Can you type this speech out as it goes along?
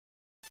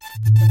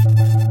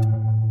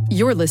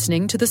You're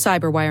listening to the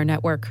Cyberwire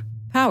Network,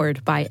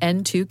 powered by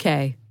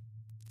N2K.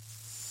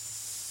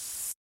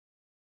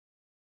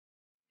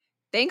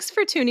 Thanks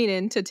for tuning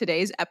in to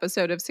today's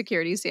episode of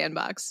Security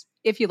Sandbox.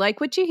 If you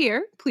like what you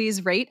hear,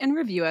 please rate and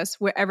review us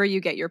wherever you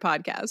get your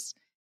podcasts.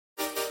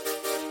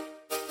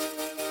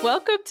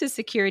 Welcome to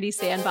Security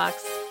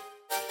Sandbox.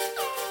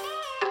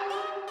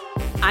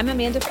 I'm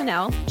Amanda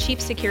Fennell, Chief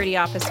Security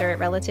Officer at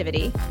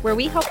Relativity, where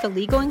we help the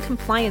legal and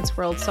compliance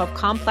world solve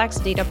complex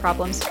data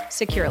problems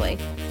securely.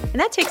 And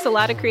that takes a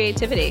lot of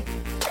creativity.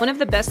 One of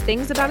the best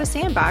things about a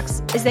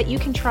sandbox is that you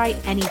can try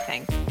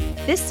anything.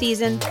 This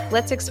season,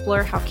 let's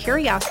explore how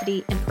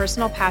curiosity and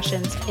personal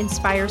passions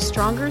inspire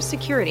stronger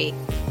security.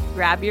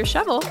 Grab your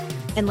shovel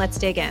and let's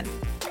dig in.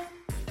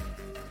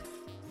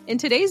 In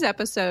today's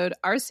episode,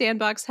 our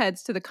sandbox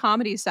heads to the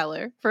Comedy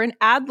Cellar for an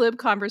ad-lib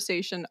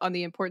conversation on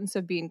the importance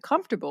of being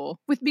comfortable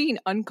with being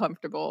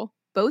uncomfortable,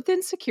 both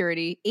in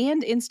security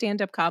and in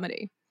stand-up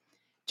comedy.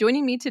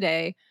 Joining me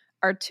today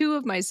are two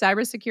of my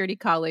cybersecurity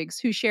colleagues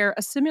who share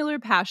a similar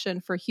passion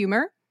for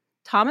humor,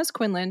 Thomas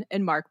Quinlan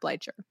and Mark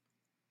Bleicher.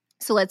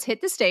 So let's hit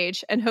the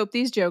stage and hope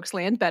these jokes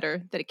land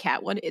better than a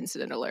Cat 1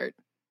 incident alert.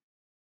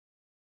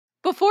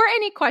 Before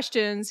any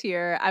questions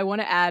here, I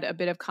want to add a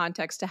bit of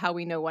context to how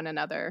we know one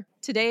another.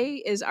 Today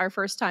is our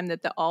first time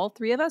that all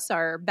three of us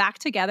are back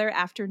together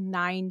after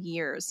 9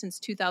 years, since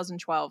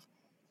 2012.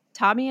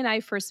 Tommy and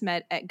I first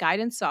met at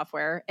Guidance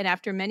Software, and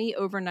after many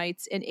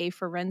overnights in a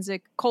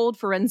cold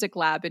forensic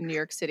lab in New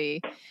York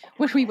City,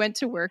 when we went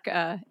to work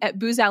at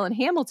Booz Allen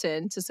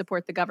Hamilton to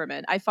support the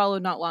government, I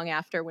followed not long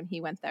after when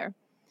he went there.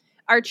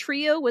 Our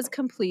trio was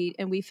complete,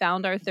 and we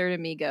found our third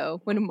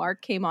amigo when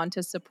Mark came on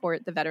to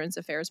support the Veterans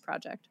Affairs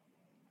Project.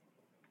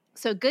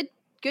 So good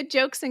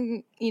jokes,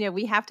 and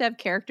we have to have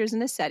characters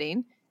in a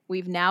setting.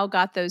 We've now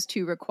got those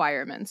two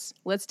requirements.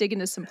 Let's dig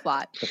into some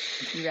plot.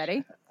 You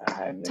ready?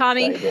 I'm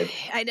Tommy, excited.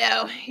 I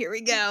know. Here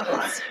we go.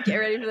 Let's get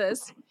ready for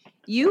this.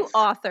 You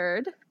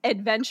authored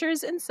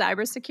Adventures in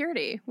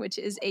Cybersecurity, which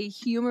is a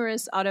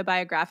humorous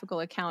autobiographical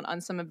account on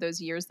some of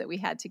those years that we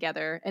had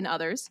together and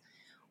others.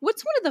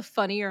 What's one of the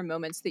funnier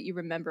moments that you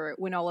remember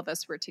when all of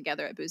us were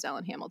together at Booz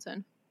Allen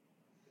Hamilton?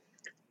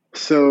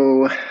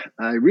 So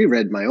I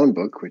reread my own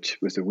book, which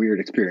was a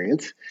weird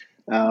experience.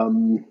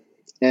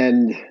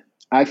 And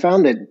I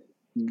found that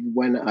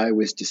when I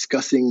was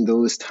discussing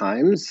those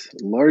times,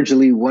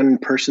 largely one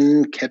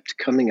person kept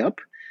coming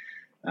up.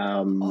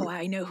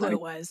 I know who it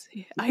was.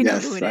 I know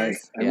who it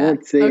is. I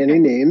won't say any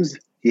names.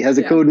 He has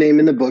a code name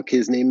in the book.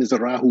 His name is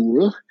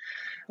Rahul.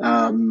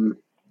 And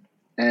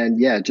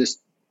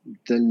just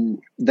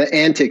the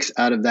antics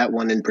out of that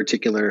one in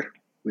particular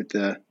with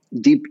the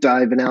deep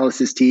dive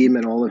analysis team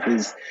and all of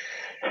his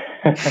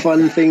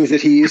fun things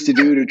that he used to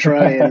do to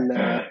try and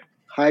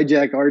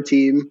hijack our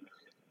team,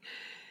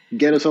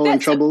 get us all in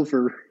trouble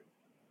for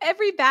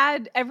every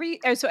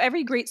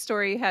great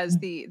story has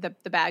the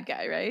bad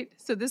guy, right?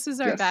 So this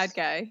is our bad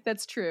guy.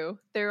 That's true.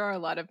 There are a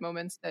lot of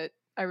moments that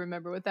I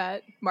remember with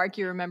that. Mark,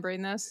 you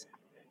remembering this?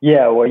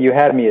 Yeah, well, you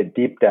had me at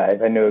deep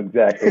dive. I knew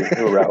exactly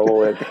who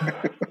Rahul is.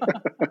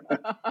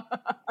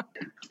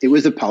 It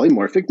was a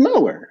polymorphic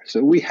malware.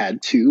 So we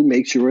had to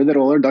make sure that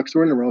all our ducks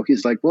were in a row.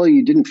 He's like, well,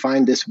 you didn't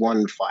find this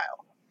one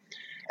file.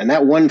 And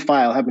that one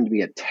file happened to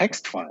be a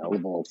text file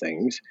of all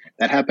things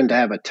that happened to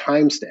have a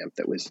timestamp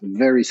that was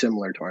very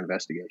similar to our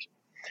investigation.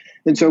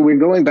 And so we're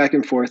going back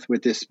and forth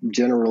with this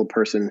general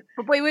person.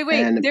 Wait.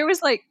 And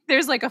there's like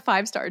a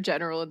 5-star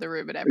general in the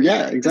room and everything.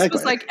 Yeah, exactly. This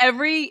was like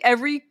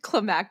every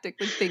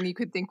climactic thing you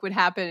could think would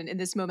happen in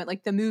this moment.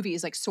 Like the movie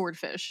is like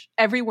Swordfish.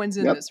 Everyone's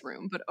in this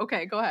room. But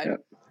okay, go ahead.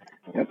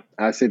 Yep.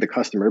 I say the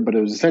customer, but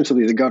it was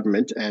essentially the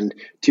government. And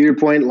to your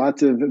point,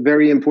 lots of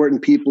very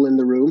important people in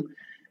the room.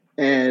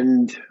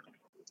 And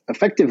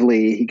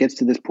effectively, he gets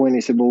to this point.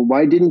 He said, well,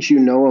 why didn't you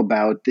know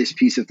about this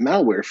piece of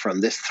malware from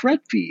this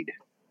threat feed?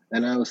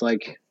 And I was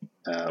like,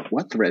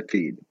 what threat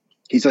feed?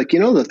 He's like,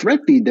 the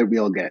threat feed that we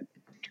all get.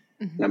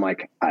 Mm-hmm. And I'm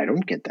like, I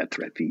don't get that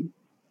threat feed.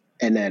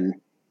 And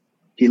then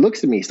he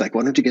looks at me. He's like,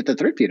 why don't you get the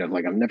threat feed? I'm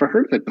like, I've never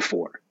heard of it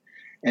before.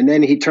 And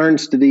then he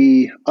turns to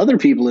the other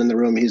people in the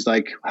room. He's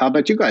like, how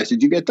about you guys?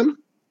 Did you get them?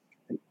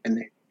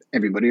 And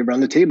everybody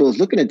around the table is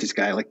looking at this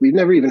guy like, we've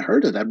never even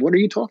heard of that. What are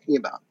you talking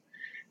about?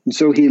 And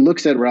so he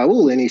looks at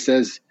Rahul and he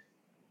says,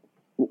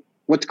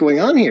 what's going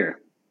on here?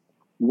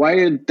 Why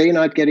are they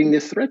not getting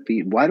this threat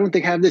feed? Why don't they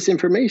have this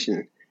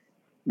information?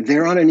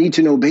 They're on a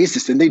need-to-know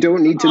basis and they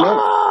don't need to know.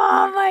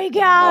 Oh, my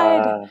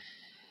God.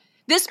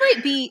 This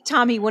might be,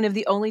 Tommy, one of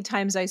the only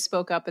times I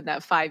spoke up in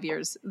that 5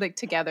 years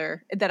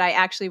together that I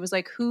actually was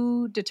like,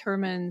 who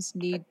determines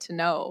need to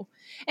know?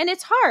 And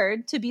it's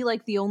hard to be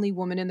like the only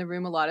woman in the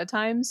room a lot of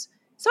times.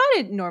 So I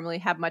didn't normally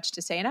have much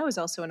to say. And I was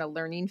also in a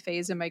learning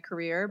phase in my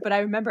career. But I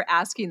remember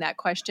asking that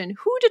question,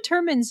 who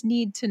determines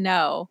need to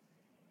know?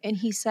 And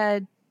he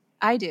said,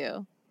 I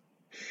do.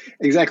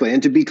 Exactly.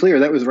 And to be clear,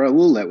 that was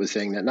Rahul that was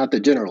saying that, not the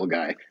general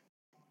guy.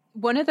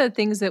 One of the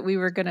things that we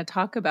were going to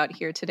talk about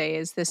here today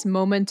is this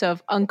moment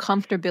of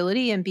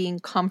uncomfortability and being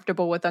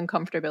comfortable with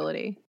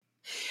uncomfortability.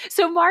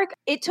 So, Mark,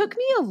 it took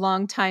me a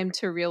long time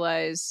to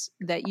realize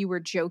that you were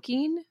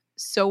joking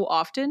so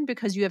often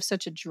because you have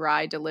such a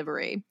dry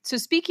delivery. So,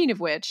 speaking of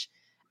which,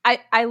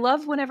 I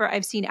love whenever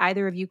I've seen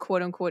either of you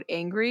quote unquote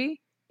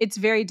angry, it's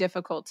very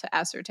difficult to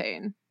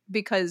ascertain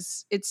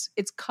because it's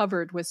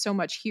covered with so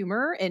much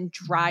humor and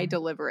dry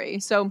delivery.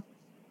 So,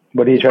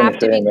 What are you trying to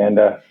say, be,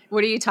 Amanda?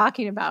 What are you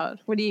talking about?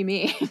 What do you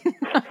mean?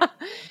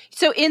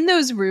 So in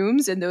those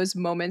rooms, in those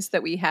moments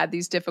that we had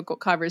these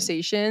difficult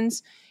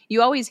conversations,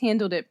 you always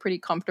handled it pretty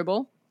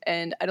comfortable.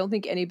 And I don't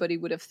think anybody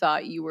would have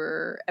thought you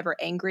were ever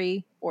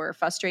angry or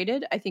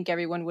frustrated. I think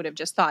everyone would have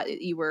just thought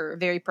that you were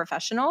very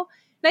professional.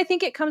 And I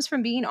think it comes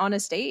from being on a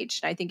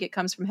stage. I think it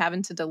comes from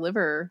having to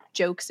deliver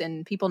jokes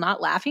and people not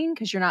laughing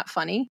because you're not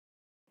funny.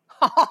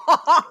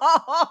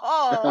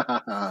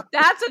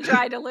 That's a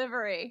dry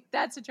delivery.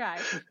 That's a dry.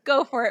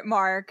 Go for it,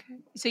 Mark.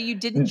 So you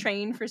didn't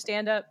train for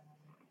stand-up?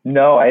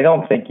 No, I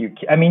don't think you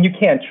can. I mean, you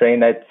can't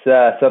train.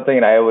 That's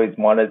something I always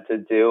wanted to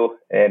do.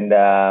 And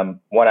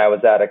when I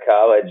was out of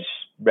college,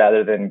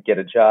 rather than get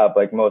a job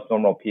like most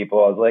normal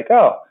people, I was like,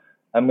 oh,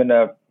 I'm going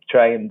to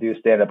try and do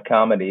stand-up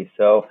comedy.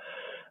 So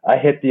I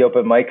hit the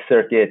open mic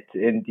circuit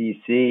in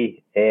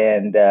DC,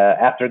 and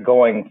after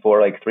going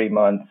for like 3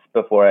 months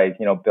before I,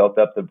 built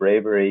up the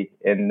bravery,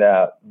 and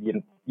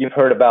you've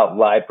heard about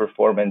live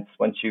performance.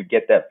 Once you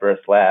get that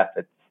first laugh,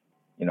 it's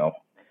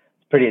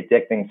pretty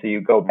addicting. So you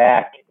go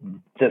back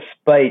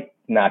despite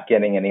not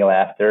getting any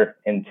laughter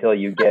until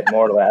you get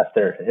more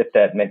laughter, if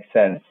that makes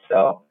sense.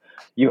 So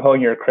you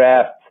hone your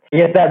craft.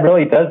 Yes, that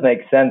really does make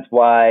sense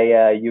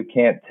why you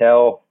can't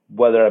tell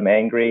whether I'm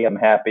angry, I'm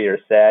happy, or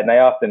sad. And I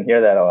often hear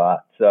that a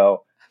lot.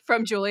 So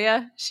from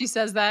Julia, she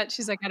says that.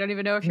 She's like, I don't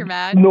even know if you're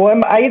mad. No,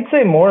 I'd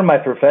say more in my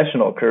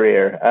professional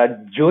career.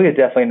 Julia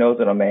definitely knows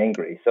when I'm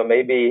angry. So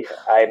maybe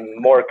I'm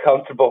more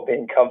comfortable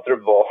being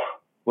comfortable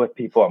with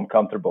people I'm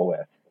comfortable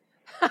with.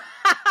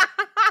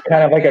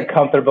 Kind of like a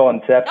comfortable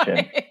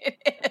inception.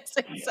 It's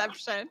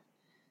inception.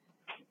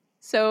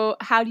 So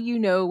how do you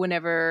know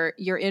whenever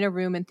you're in a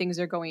room and things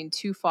are going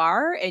too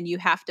far and you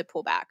have to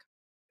pull back?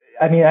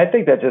 I mean, I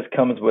think that just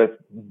comes with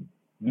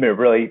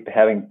really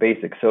having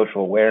basic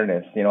social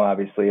awareness.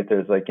 Obviously, if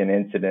there's like an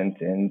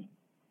incident and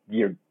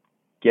can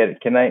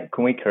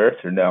we curse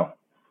or no?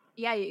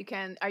 Yeah, you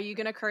can. Are you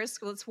going to curse?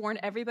 Let's warn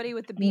everybody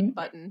with the beep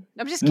button.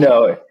 I'm just kidding.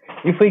 No,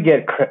 if we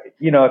get,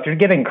 if you're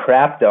getting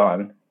crapped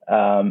on,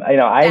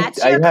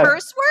 That's your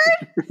curse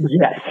word?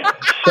 Yes.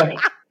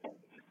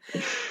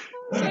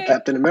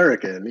 Captain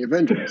America and the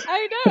Avengers.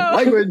 I know.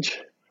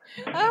 Language.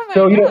 Oh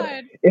my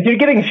God. If you're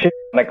getting shit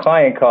on a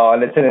client call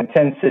and it's an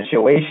intense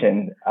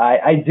situation,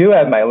 I do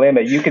have my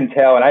limit. You can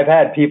tell, and I've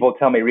had people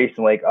tell me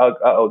recently, like,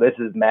 oh, this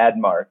is Mad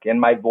Mark, and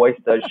my voice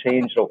does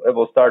change. It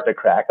will start to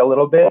crack a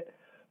little bit.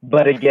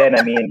 But again,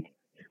 I mean,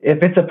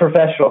 if it's a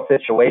professional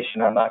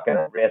situation, I'm not going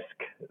to risk,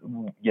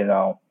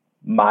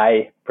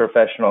 my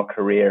professional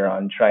career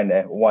on trying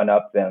to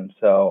one-up them.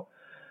 So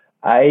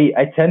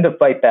I tend to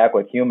fight back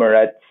with humor.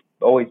 That's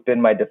always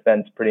been my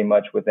defense pretty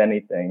much with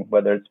anything,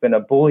 whether it's been a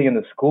bully in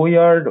the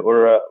schoolyard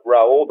or a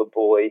Raoul the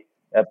bully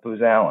at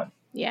Booz Allen.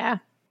 Yeah,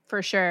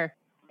 for sure.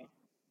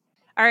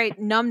 All right,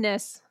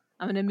 numbness.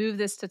 I'm going to move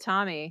this to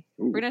Tommy.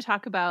 Ooh. We're going to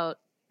talk about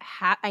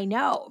I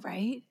know,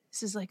 right?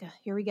 This is like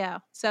here we go.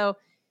 So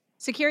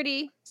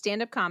security,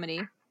 stand-up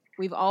comedy.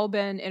 We've all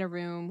been in a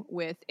room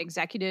with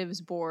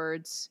executives,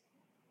 boards.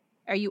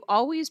 Are you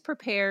always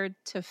prepared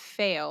to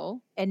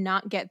fail and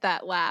not get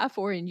that laugh,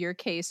 or in your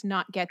case,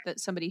 not get that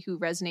somebody who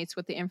resonates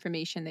with the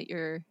information that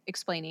you're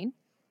explaining?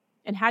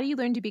 And how do you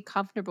learn to be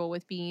comfortable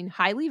with being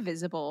highly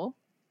visible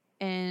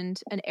and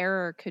an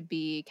error could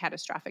be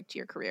catastrophic to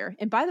your career?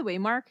 And by the way,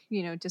 Mark,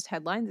 just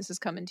headline, this is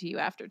coming to you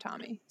after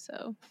Tommy.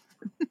 So.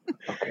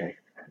 Okay.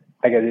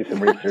 I got to do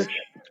some research.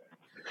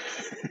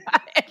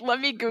 Let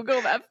me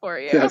Google that for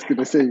you. Yeah, I was going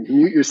to say,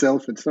 mute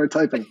yourself and start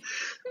typing.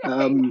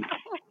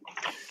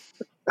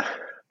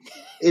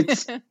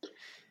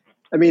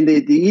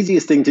 The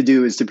easiest thing to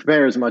do is to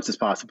prepare as much as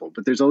possible,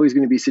 but there's always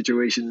going to be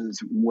situations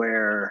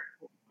where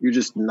you're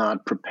just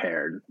not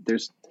prepared.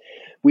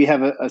 We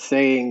have a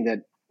saying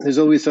that there's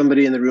always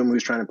somebody in the room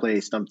who's trying to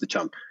play stump the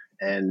chump,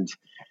 and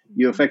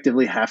you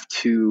effectively have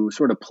to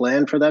sort of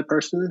plan for that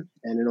person.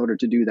 And in order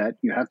to do that,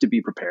 you have to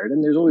be prepared.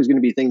 And there's always going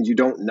to be things you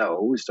don't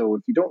know. So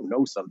if you don't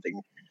know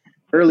something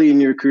early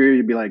in your career,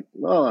 you'd be like,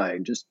 well, I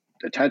just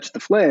attach the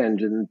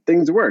flange and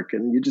things work,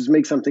 and you just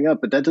make something up.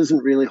 But that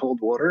doesn't really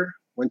hold water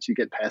once you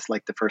get past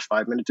like the first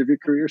 5 minutes of your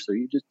career. So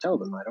you just tell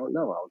them, I don't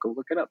know, I'll go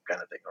look it up kind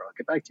of thing, or I'll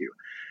get back to you.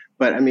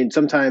 But I mean,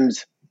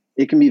 sometimes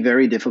it can be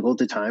very difficult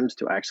at times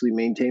to actually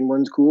maintain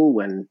one's cool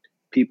when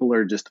people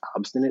are just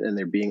obstinate and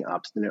they're being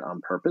obstinate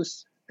on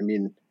purpose. I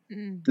mean,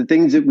 the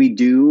things that we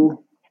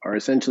do are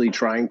essentially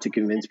trying to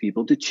convince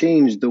people to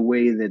change the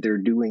way that they're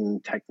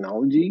doing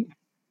technology.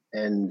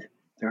 And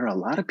there are a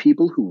lot of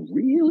people who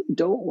really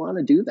don't want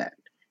to do that,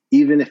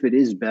 even if it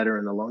is better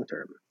in the long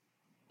term.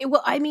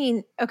 Well, I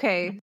mean,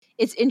 okay,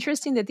 It's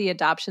interesting that the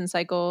adoption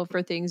cycle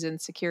for things in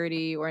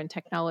security or in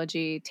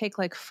technology take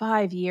like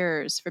 5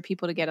 years for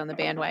people to get on the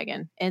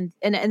bandwagon. And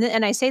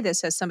I say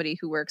this as somebody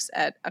who works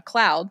at a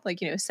cloud, like,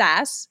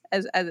 SaaS,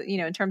 as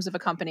in terms of a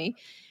company.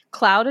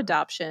 Cloud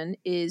adoption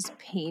is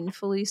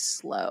painfully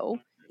slow,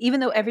 even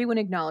though everyone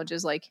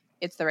acknowledges like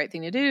it's the right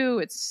thing to do.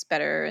 It's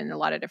better in a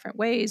lot of different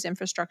ways,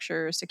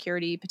 infrastructure,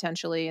 security,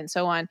 potentially, and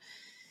so on.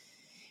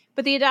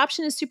 But the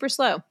adoption is super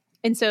slow.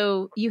 And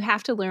so you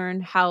have to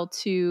learn how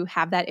to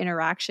have that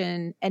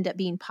interaction end up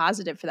being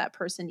positive for that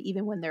person,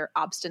 even when they're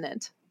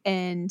obstinate.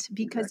 And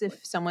because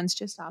if someone's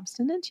just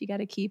obstinate, you got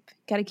to keep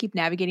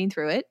navigating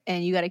through it,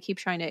 and you got to keep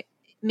trying to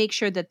make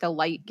sure that the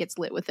light gets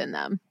lit within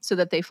them so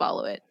that they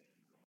follow it.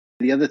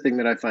 The other thing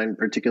that I find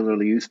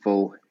particularly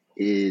useful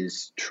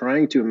is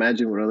trying to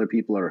imagine what other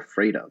people are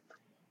afraid of.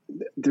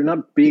 They're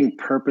not being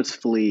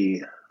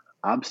purposefully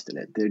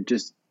obstinate.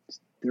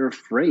 They're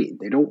afraid.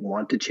 They don't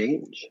want to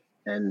change.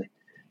 And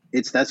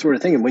it's that sort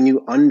of thing. And when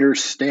you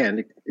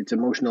understand, it's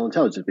emotional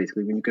intelligence,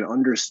 basically. When you can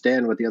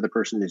understand what the other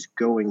person is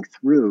going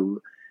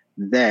through,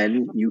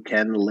 then you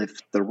can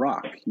lift the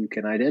rock. You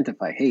can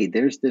identify, hey,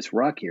 there's this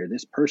rock here.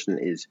 This person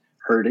is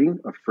hurting,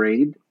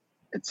 afraid,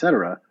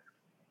 etc.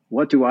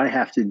 What do I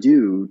have to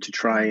do to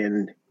try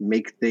and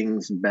make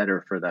things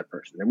better for that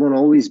person? There won't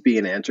always be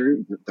an answer.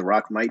 The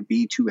rock might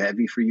be too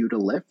heavy for you to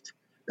lift.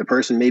 The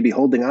person may be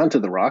holding on to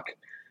the rock,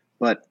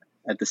 but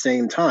at the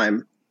same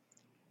time,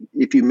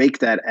 if you make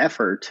that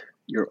effort,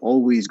 you're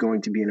always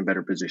going to be in a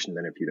better position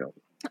than if you don't.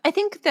 I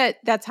think that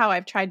that's how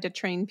I've tried to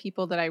train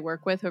people that I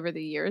work with over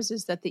the years,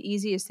 is that the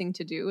easiest thing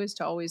to do is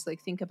to always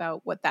like think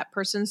about what that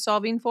person's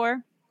solving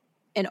for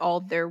and all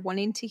they're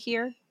wanting to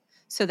hear,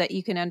 so that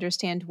you can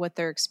understand what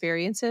their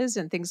experience is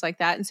and things like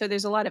that. And so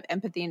there's a lot of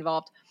empathy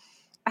involved.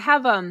 I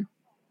have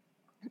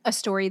a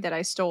story that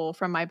I stole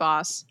from my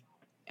boss,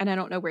 and I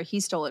don't know where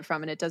he stole it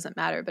from, and it doesn't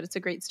matter, but it's a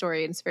great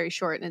story and it's very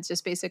short. And it's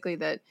just basically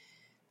that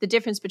the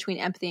difference between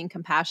empathy and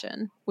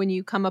compassion. When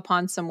you come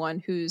upon someone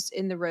who's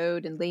in the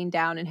road and laying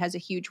down and has a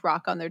huge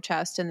rock on their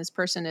chest, and this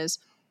person is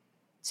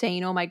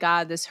saying, oh my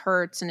God, this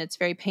hurts and it's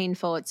very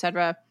painful,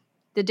 etc.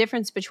 The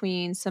difference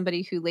between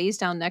somebody who lays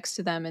down next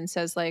to them and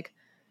says like,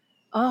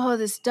 oh,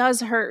 this does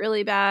hurt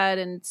really bad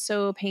and it's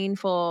so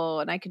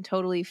painful and I can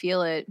totally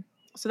feel it.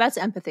 So that's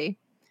empathy.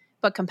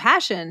 But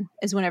compassion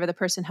is whenever the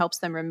person helps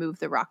them remove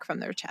the rock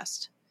from their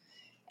chest.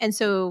 And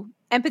so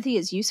empathy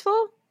is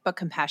useful, but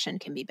compassion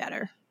can be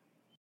better.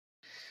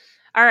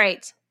 All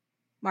right,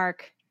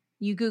 Mark,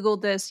 you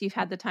Googled this. You've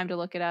had the time to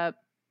look it up.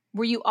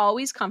 Were you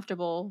always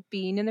comfortable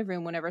being in the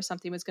room whenever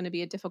something was going to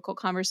be a difficult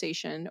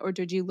conversation, or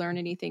did you learn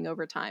anything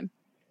over time?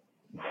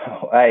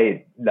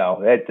 I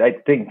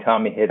think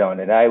Tommy hit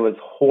on it. I was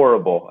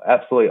horrible,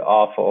 absolutely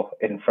awful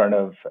in front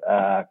of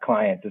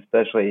clients,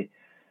 especially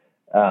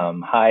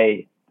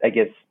high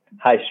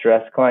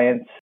stress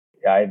clients.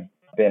 I've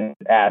been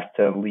asked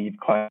to leave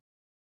clients,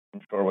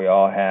 I'm sure we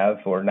all have,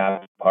 or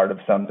not part of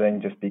something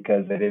just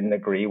because they didn't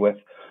agree with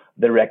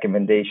the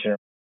recommendation.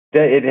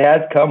 It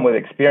has come with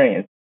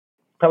experience.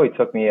 It probably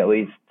took me at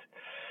least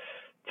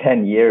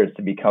 10 years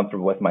to be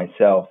comfortable with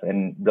myself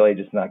and really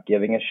just not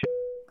giving a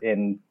shit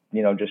and,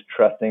 just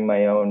trusting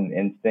my own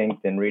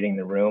instinct and reading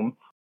the room.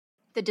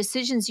 The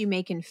decisions you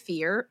make in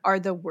fear are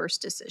the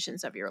worst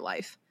decisions of your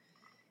life.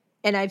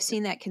 And I've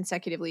seen that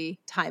consecutively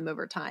time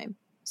over time.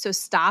 So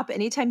stop.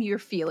 Anytime you're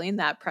feeling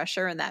that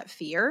pressure and that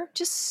fear,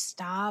 just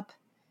stop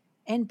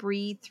and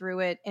breathe through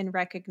it and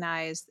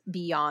recognize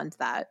beyond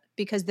that,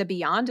 because the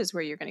beyond is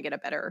where you're going to get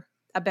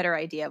a better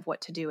idea of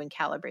what to do and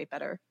calibrate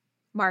better.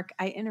 Mark,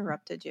 I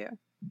interrupted you.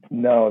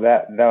 No,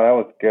 that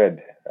was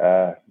good.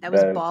 That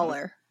was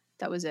baller.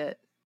 That was it.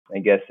 I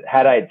guess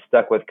had I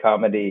stuck with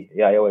comedy,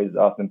 I always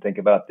often think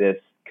about this.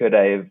 Could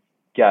I have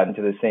gotten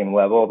to the same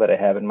level that I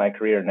have in my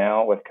career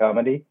now with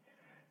comedy?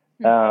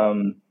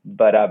 Mm-hmm.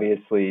 But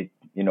obviously,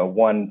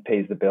 one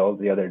pays the bills,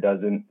 the other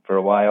doesn't for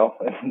a while.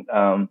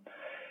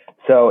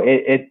 So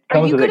it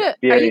comes with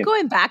experience. Are you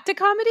going back to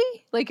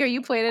comedy? Like, are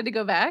you planning to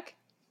go back?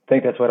 I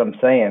think that's what I'm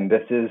saying.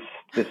 This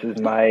is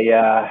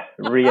my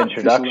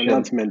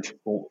reintroduction.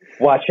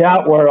 Watch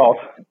out, world.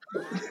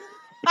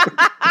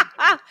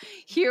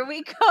 Here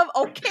we come.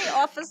 Okay,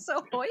 Officer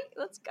Hoyt,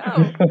 let's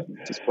go.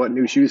 Just bought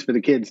new shoes for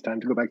the kids. Time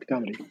to go back to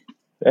comedy.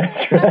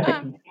 That's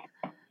right.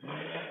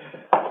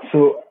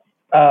 So,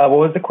 what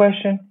was the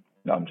question?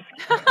 No, I'm just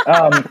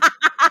kidding.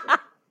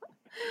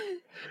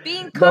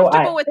 Being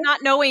comfortable with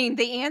not knowing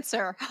the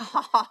answer.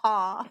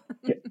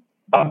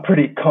 I'm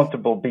pretty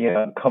comfortable being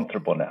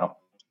uncomfortable now.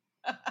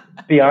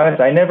 Be honest,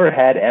 I never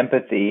had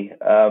empathy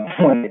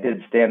when I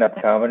did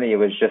stand-up comedy. It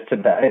was just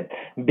about it.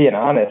 Being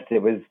honest,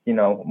 it was,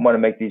 want to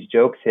make these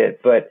jokes hit.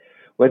 But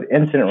with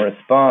incident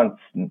response,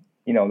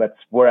 that's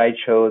where I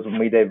chose when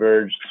we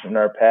diverged in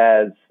our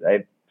paths.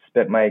 I've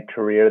spent my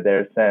career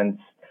there since.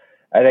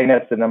 I think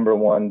that's the number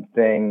one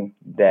thing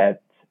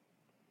that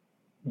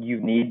you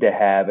need to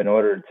have in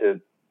order to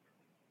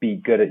be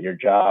good at your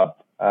job.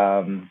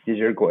 Is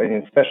you're going,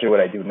 especially what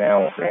I do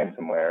now with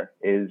ransomware,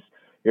 is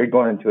you're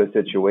going into a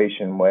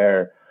situation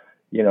where,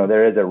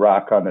 there is a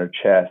rock on their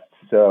chest.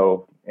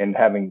 So and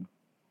having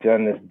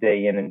done this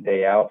day in and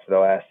day out for the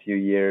last few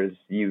years,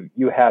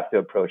 you have to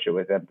approach it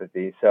with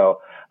empathy.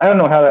 So I don't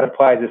know how that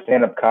applies to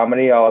stand-up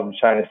comedy. All I'm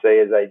trying to say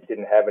is I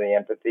didn't have any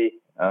empathy,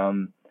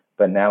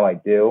 but now I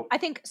do. I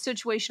think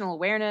situational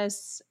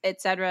awareness,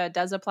 et cetera,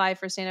 does apply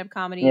for stand-up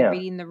comedy. Yeah.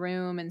 Reading the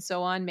room and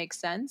so on makes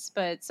sense,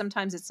 but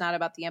sometimes it's not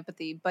about the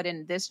empathy. But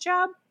in this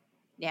job,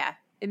 yeah,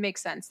 it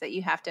makes sense that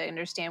you have to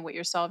understand what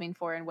you're solving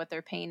for and what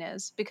their pain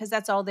is, because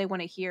that's all they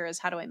want to hear is,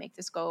 how do I make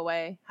this go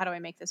away? How do I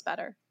make this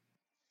better?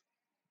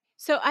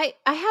 So I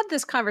had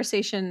this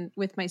conversation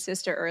with my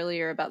sister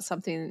earlier about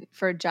something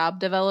for job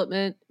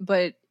development,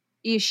 but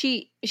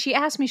she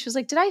asked me, she was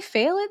like, did I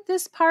fail at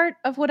this part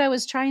of what I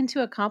was trying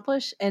to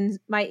accomplish? And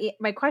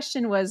my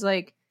question was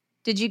like,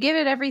 did you give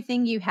it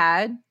everything you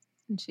had?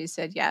 And she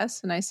said,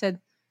 yes. And I said,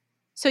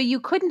 so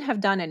you couldn't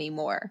have done any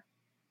more.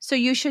 So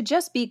you should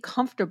just be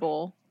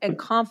comfortable and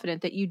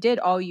confident that you did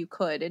all you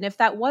could. And if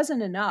that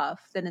wasn't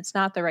enough, then it's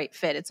not the right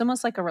fit. It's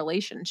almost like a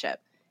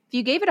relationship. If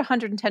you gave it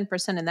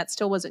 110% and that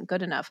still wasn't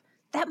good enough,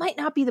 that might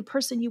not be the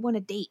person you want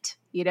to date.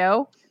 You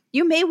know,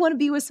 you may want to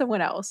be with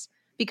someone else,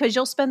 because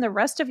you'll spend the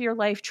rest of your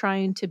life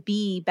trying to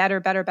be better,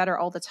 better, better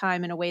all the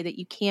time in a way that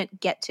you can't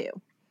get to.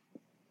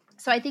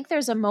 So I think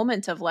there's a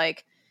moment of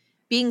like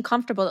being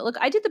comfortable that, look,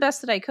 I did the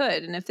best that I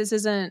could. And if this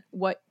isn't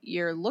what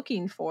you're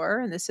looking for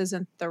and this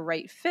isn't the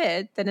right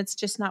fit, then it's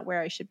just not where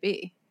I should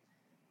be.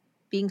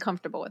 Being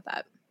comfortable with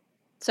that.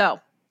 So,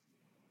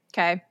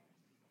 okay,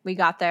 we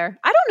got there.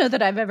 I don't know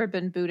that I've ever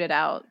been booted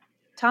out.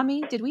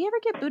 Tommy, did we ever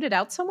get booted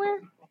out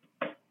somewhere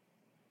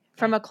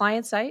from a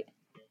client site?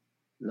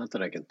 Not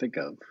that I can think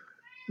of.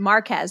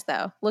 Mark has,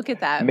 though. Look at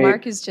that. Maybe.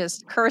 Mark is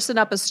just cursing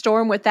up a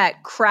storm with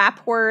that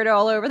crap word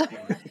all over the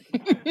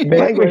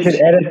Maybe we should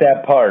edit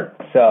that part.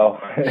 So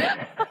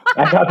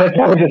I thought that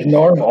was just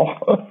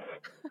normal.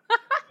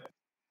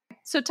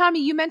 So,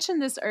 Tommy, you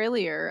mentioned this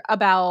earlier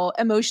about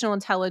emotional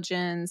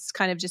intelligence,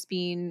 kind of just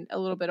being a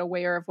little bit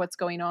aware of what's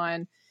going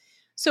on.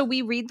 So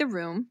we read the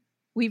room,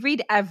 we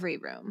read every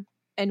room,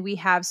 and we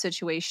have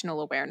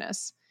situational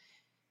awareness.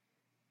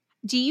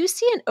 Do you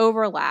see an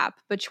overlap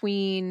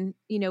between,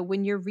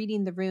 when you're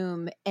reading the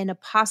room and a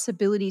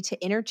possibility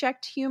to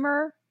interject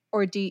humor?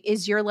 Or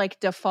is your like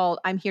default,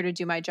 I'm here to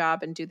do my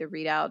job and do the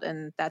readout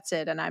and that's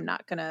it, and I'm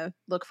not going to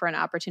look for an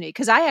opportunity?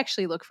 Because I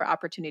actually look for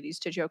opportunities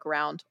to joke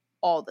around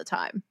all the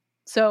time.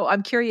 So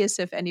I'm curious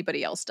if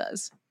anybody else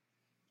does.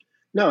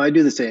 No, I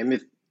do the same.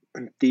 If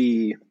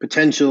the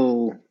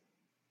potential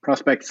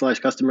prospect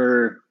 /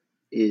 customer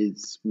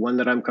is one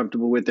that I'm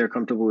comfortable with, they're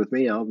comfortable with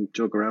me, I'll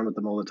joke around with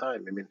them all the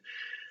time. I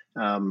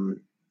mean,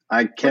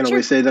 I can't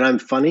always say that I'm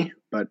funny,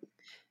 but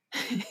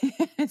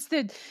it's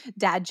the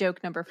dad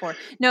joke number 4.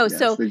 No, yes,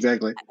 so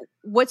exactly.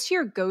 What's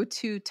your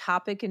go-to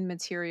topic and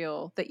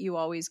material that you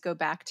always go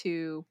back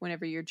to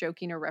whenever you're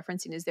joking or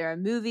referencing? Is there a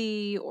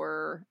movie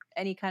or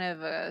any kind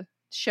of a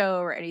show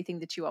or anything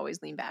that you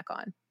always lean back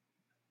on?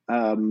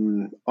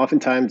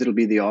 Oftentimes it'll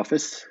be The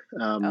Office.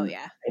 Oh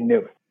yeah, I knew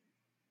it.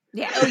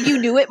 Yeah. Oh, you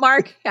knew it,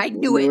 Mark. I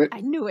knew it. I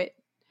knew it.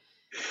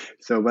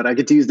 So, but I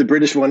get to use the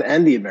British one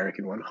and the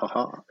American one.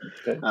 Haha.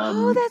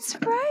 Oh, that's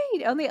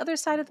right. On the other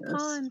side of the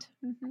pond.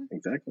 Mm-hmm.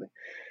 Exactly.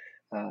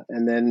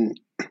 And then,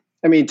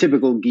 I mean,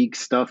 typical geek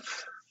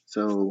stuff.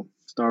 So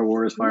Star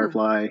Wars,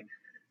 Firefly,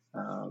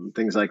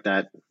 things like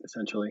that,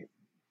 essentially.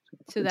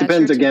 So it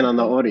depends again on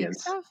the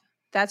audience.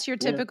 That's your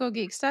typical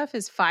geek stuff.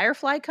 Is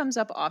Firefly comes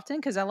up often?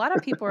 Because a lot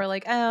of people are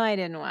like, oh, I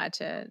didn't watch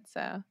it.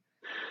 So.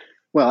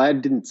 Well, I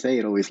didn't say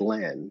it always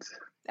lands.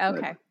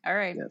 Okay. All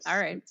right. Yes, all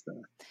right.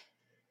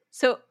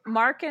 So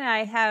Mark and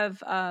I have,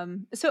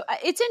 so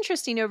it's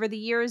interesting over the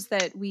years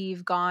that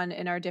we've gone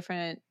in our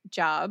different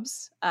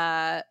jobs.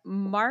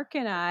 Mark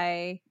and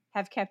I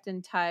have kept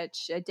in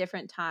touch at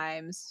different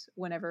times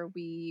whenever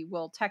we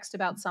will text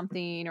about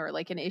something or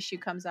like an issue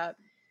comes up.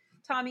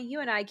 Tommy, you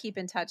and I keep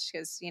in touch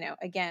because,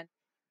 again,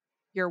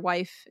 your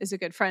wife is a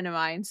good friend of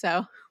mine.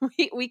 So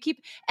we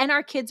keep, and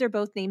our kids are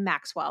both named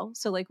Maxwell.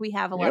 So like we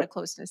have a lot of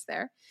closeness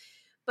there.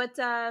 But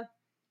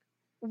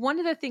one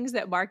of the things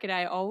that Mark and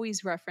I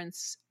always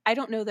reference, I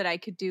don't know that I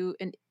could do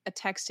a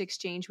text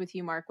exchange with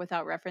you, Mark,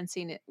 without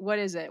referencing it. What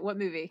is it? What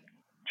movie?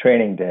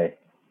 Training Day.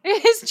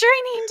 It's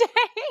Training Day.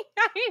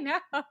 I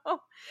know.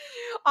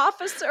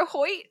 Officer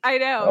Hoyt. I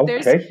know.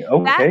 Okay.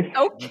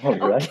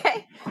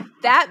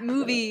 That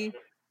movie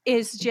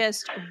is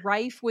just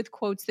rife with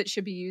quotes that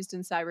should be used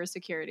in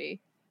cybersecurity.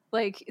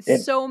 Like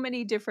so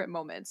many different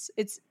moments.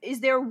 Is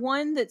there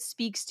one that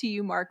speaks to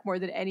you, Mark, more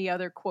than any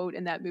other quote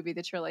in that movie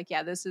that you're like,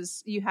 yeah,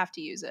 you have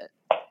to use it?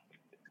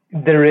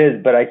 There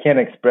is, but I can't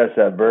express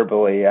that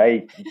verbally.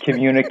 I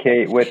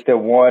communicate with the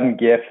one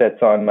GIF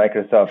that's on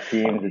Microsoft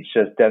Teams. It's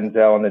just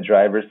Denzel in the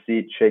driver's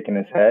seat shaking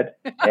his head,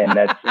 and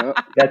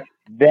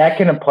that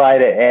can apply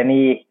to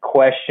any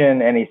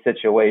question, any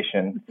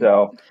situation.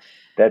 So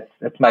that's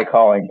my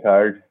calling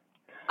card.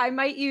 I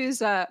might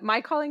use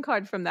my calling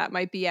card from that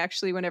might be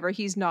actually whenever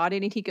he's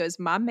nodding and he goes,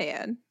 "My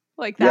man,"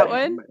 like that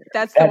one.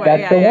 That's the one.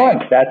 That's the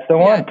one. That's the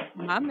one.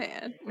 My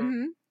man.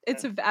 Mm-hmm.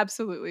 It's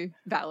absolutely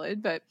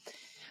valid. But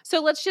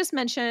so let's just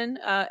mention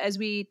as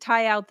we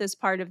tie out this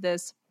part of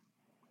this,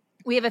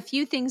 We have a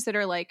few things that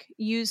are like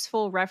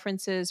useful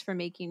references for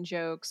making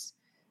jokes.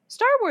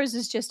 Star Wars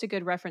is just a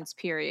good reference,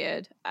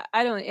 period.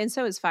 I don't, and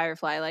so is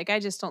Firefly. Like, I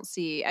just don't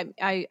see,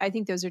 I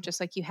think those are just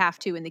like, you have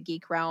to, in the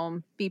geek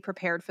realm, be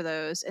prepared for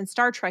those. And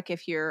Star Trek,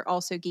 if you're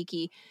also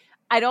geeky.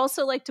 I'd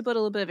also like to put a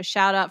little bit of a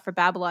shout out for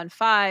Babylon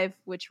 5,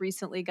 which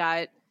recently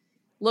got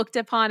looked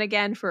upon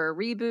again for a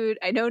reboot.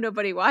 I know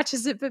nobody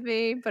watches it but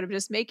me, but I'm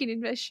just making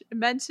a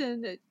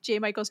mention. J.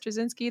 Michael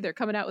Straczynski, they're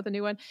coming out with a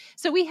new one.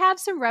 So we have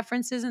some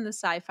references in the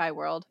sci-fi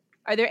world.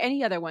 Are there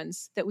any other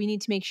ones that we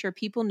need to make sure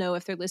people know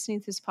if they're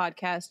listening to this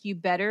podcast? You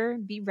better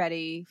be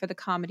ready for the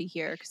comedy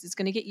here because it's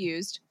going to get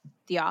used.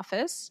 The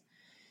Office.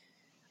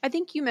 I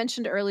think you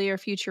mentioned earlier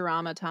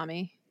Futurama,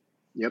 Tommy.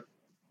 Yep.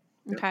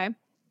 Okay.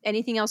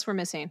 Anything else we're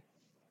missing?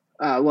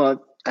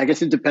 Well, I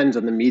guess it depends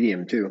on the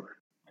medium too.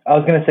 I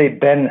was going to say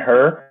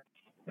Ben-Hur.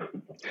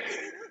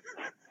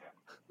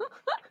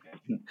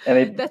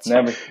 And That's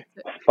never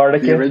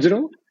Spartacus. The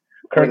original?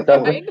 Kirk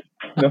Douglas.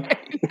 No.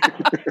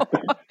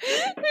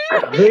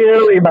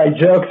 Clearly, my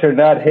jokes are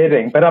not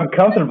hitting, but I'm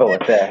comfortable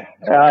with that.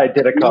 I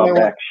did a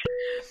callback.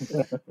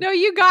 No,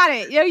 you got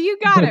it. No, you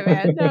got it,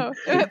 man. No,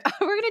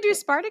 we're gonna do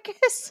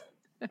Spartacus.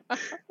 I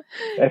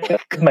feel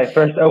like it's my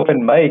first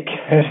open mic.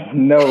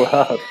 No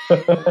love.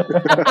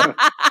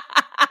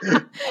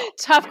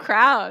 Tough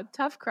crowd.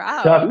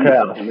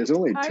 And there's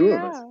only two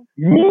of us.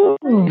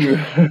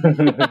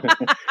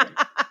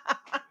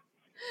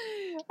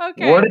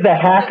 Okay. Where did the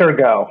hacker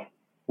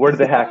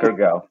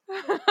go?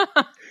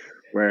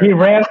 Where? He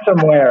ran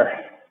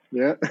somewhere.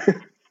 Yeah.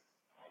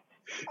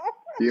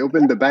 He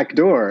opened the back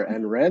door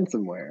and ran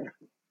somewhere.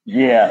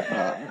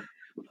 Yeah.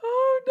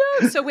 Oh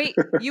no! So wait,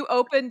 you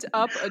opened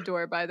up a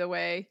door. By the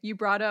way, you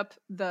brought up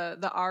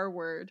the R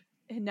word,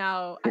 and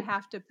now I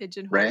have to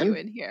pigeonhole you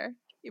in here.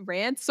 It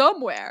ran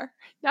somewhere,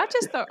 not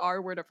just the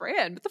R word of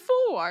ran, but the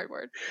full R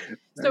word.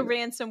 So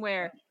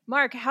ransomware.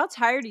 Mark, how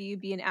tired are you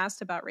being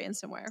asked about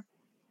ransomware?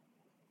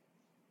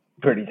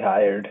 Pretty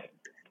tired.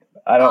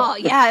 I don't. Oh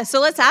yeah, so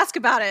let's ask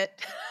about it.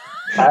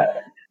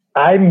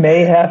 I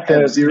may have to. I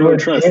have zero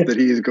trust that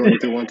he is going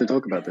to want to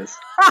talk about this.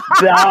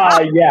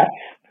 Yeah.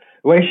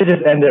 We should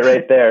just end it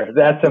right there.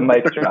 That's a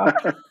mic drop.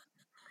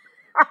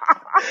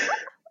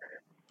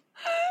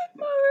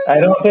 I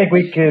don't think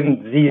we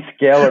can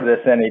Z-scale this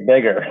any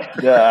bigger.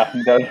 Well,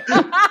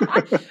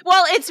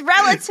 it's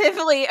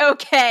relatively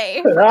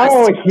okay.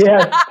 Oh,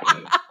 yeah.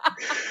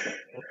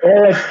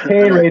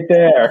 RSK right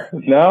there.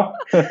 No?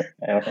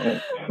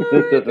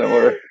 This doesn't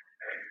work.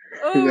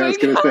 Oh I was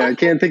going to say, I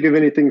can't think of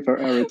anything for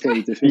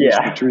RSK to finish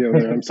the trio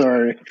there. I'm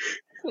sorry.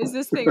 Is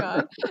this thing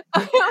on?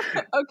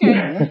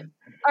 Okay.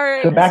 All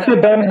right. So back to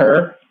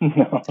Ben-Hur.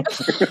 No.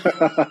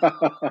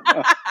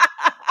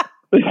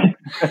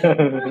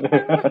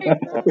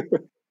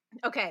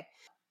 Okay,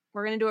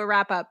 we're gonna do a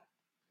wrap up.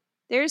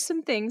 There's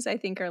some things I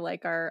think are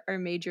like our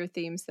major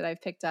themes that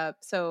I've picked up.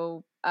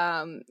 So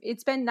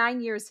it's been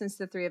 9 years since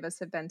the three of us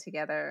have been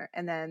together,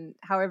 and then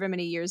however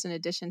many years in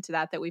addition to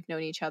that we've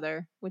known each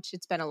other, which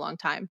it's been a long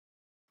time.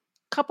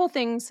 Couple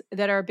things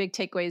that are big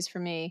takeaways for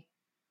me.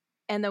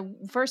 And the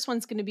first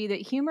one's going to be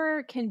that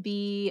humor can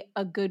be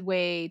a good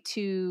way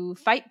to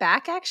fight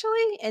back,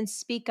 actually, and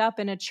speak up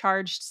in a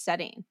charged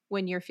setting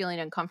when you're feeling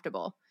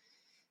uncomfortable.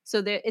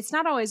 So it's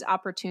not always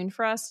opportune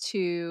for us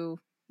to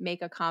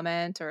make a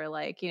comment or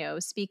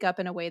speak up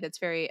in a way that's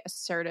very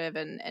assertive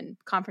and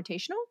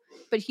confrontational,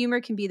 but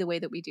humor can be the way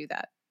that we do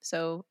that.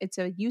 So it's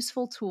a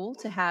useful tool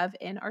to have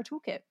in our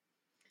toolkit.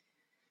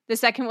 The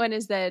second one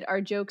is that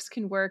our jokes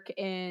can work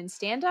in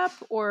stand-up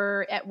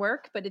or at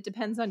work, but it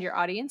depends on your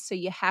audience. So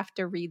you have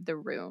to read the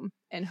room.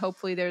 And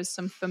hopefully there's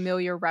some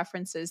familiar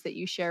references that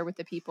you share with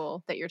the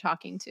people that you're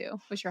talking to,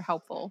 which are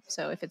helpful.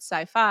 So if it's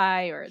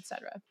sci-fi or et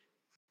cetera.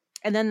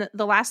 And then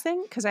the last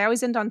thing, because I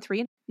always end on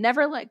 3,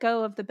 never let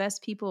go of the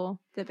best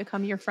people that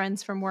become your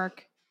friends from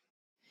work.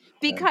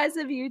 Because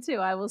of you too,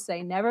 I will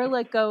say, never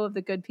let go of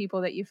the good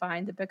people that you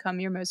find that become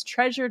your most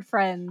treasured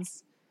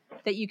friends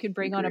that you could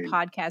bring on a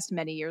podcast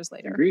many years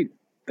later. Agreed.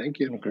 Thank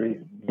you.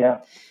 Agreed. Yeah.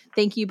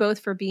 Thank you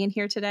both for being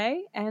here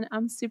today. And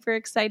I'm super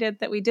excited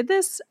that we did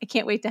this. I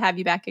can't wait to have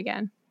you back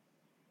again.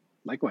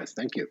 Likewise.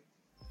 Thank you.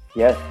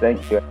 Yes,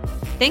 thank you.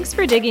 Thanks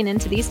for digging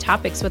into these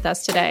topics with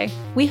us today.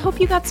 We hope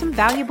you got some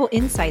valuable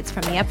insights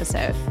from the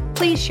episode.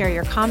 Please share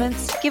your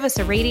comments, give us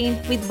a rating.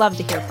 We'd love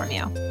to hear from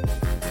you.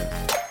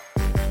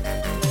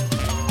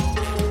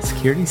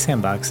 Security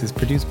Sandbox is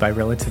produced by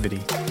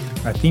Relativity.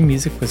 Our theme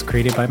music was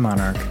created by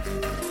Monarch.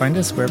 Find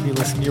us wherever you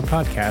listen to your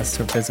podcasts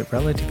or visit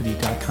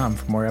relativity.com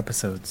for more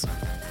episodes.